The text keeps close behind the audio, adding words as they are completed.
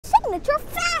signature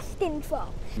fast info.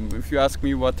 If you ask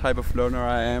me what type of learner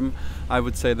I am, I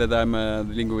would say that I'm a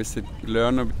linguistic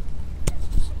learner.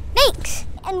 Thanks!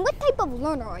 And what type of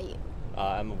learner are you?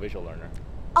 I'm a visual learner.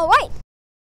 Alright.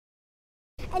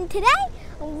 And today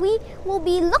we will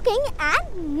be looking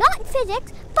at not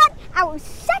physics, but our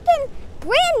second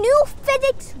brand new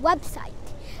physics website.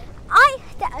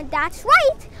 That's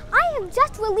right, I have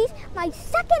just released my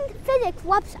second physics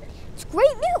website. It's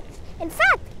great news. In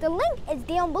fact, the link is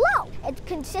down below. It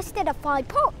consisted of 5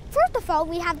 parts. First of all,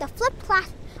 we have the flipped class,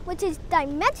 which is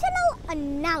dimensional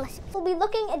analysis. We'll be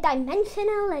looking at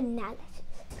dimensional analysis.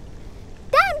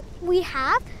 Then we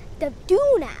have the do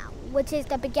now, which is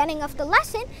the beginning of the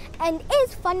lesson and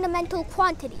is fundamental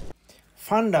quantity.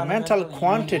 Fundamental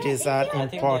quantities are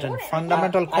important.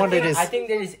 Fundamental quantities. I think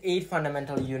there is 8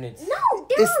 fundamental units. No,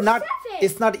 there are 7.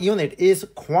 It's not unit. It's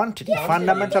quantity. Yes,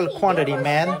 fundamental quantity,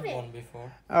 man. One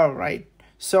before. All right.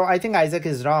 So I think Isaac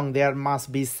is wrong. There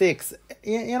must be 6.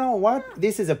 You know what?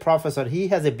 This is a professor. He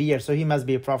has a beard, so he must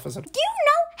be a professor. Do you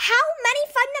know how many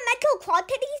fundamental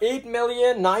quantities? 8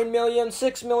 million, 9 million,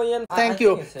 6 million. Thank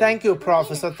you,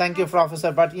 professor. Thank you,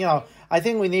 professor. But you know, I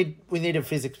think we need a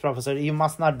physics professor. You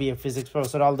must not be a physics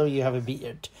professor, although you have a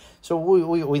beard. So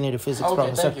we need a physics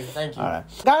professor. Thank you. All right,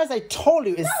 guys. I told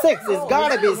you it's 6. It's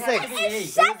gotta be 6.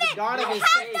 It's 7. Gotta be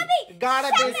 6.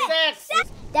 Gotta be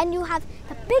 6. Then you have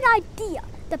the big idea,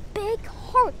 the big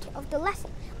heart of the lesson,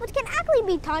 which can actually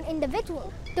be taught individually.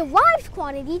 Derived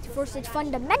quantities versus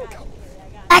fundamentals.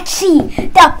 Let's see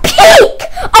the peak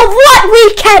of what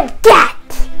we can get.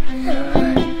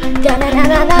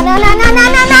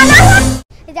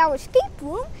 Is our escape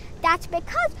room. That's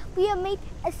because we have made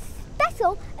a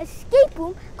special escape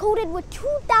room coded with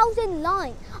 2,000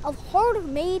 lines of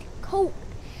hard-made code.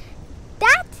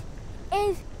 That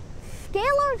is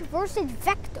scalars versus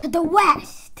vectors to the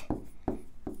west.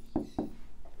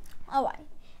 Alright,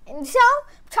 and so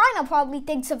China probably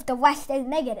thinks of the west as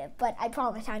negative, but I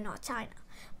promise I'm not China.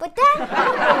 But then we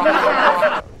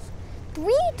have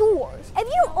 3 doors. If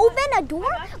you open a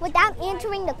door without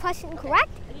answering the question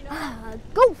correct, a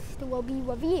ghost will be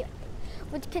revealed,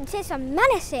 which consists of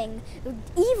menacing,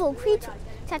 evil creatures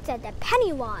such as the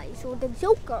Pennywise or the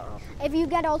Joker. If you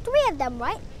get all 3 of them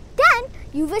right, then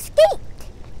you've escaped.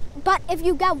 But if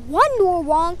you get one door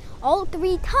wrong all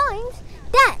 3 times,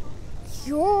 then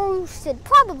you should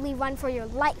probably run for your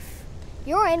life.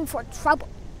 You're in for trouble.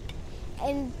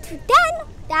 And then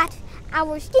that's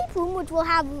our escape room, which will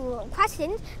have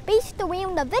questions based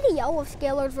around the video of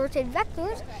scalars versus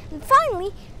vectors. And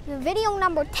finally, the video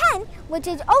number 10, which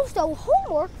is also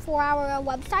homework for our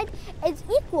website, is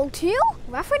equal to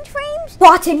reference frames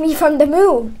watching me from the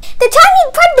moon. The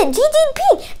Chinese president, Xi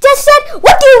Jinping, just said,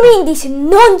 "What do you mean this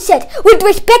nonsense with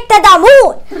respect to the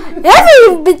moon?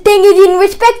 Everything is in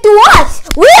respect to us.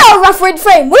 We are reference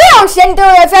frame. We are center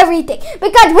of everything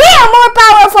because we are more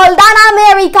powerful than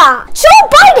America." Joe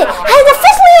Biden has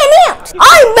officially announced,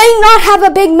 "I may not have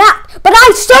a big map, but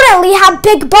I certainly have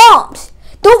big bombs.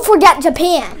 Don't forget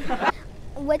Japan,"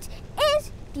 which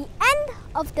is the end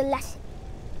of the lesson,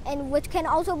 and which can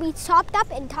also be chopped up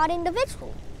and taught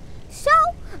individually. So,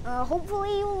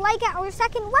 hopefully you like our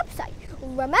second website.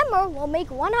 Remember, we'll make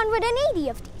 180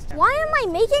 of these. Why am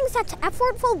I making such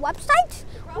effortful websites?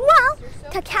 Well,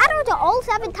 to cater to all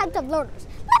 7 types of learners.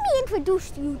 Let me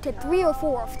introduce you to 3 or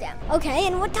 4 of them. Okay,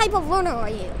 and what type of learner are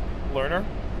you? Learner?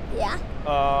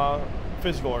 Yeah?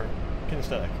 Physical or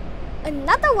kinesthetic.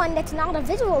 Another one that's not a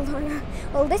visual learner.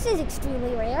 Well, this is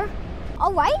extremely rare.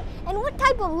 All right, and what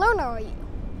type of learner are you?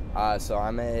 So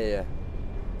I'm a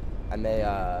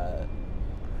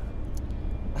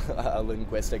a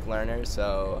linguistic learner,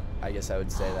 so I guess I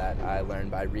would say that I learn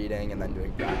by reading and then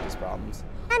doing practice problems.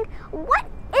 And what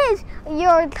is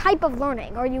your type of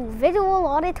learning? Are you visual,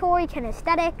 auditory,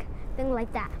 kinesthetic, things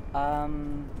like that?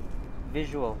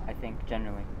 Visual, I think,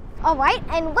 generally. All right,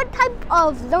 and what type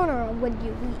of learner would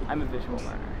you be? I'm a visual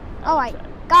learner. All right,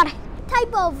 got it. What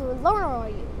type of learner are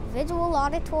you? Visual,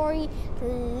 auditory,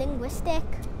 linguistic?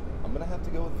 I'm gonna have to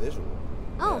go with visual.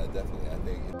 Oh. Yeah, definitely, I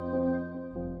think.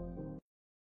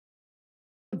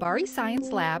 Bari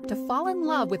Science Lab to fall in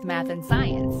love with math and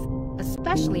science,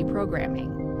 especially programming.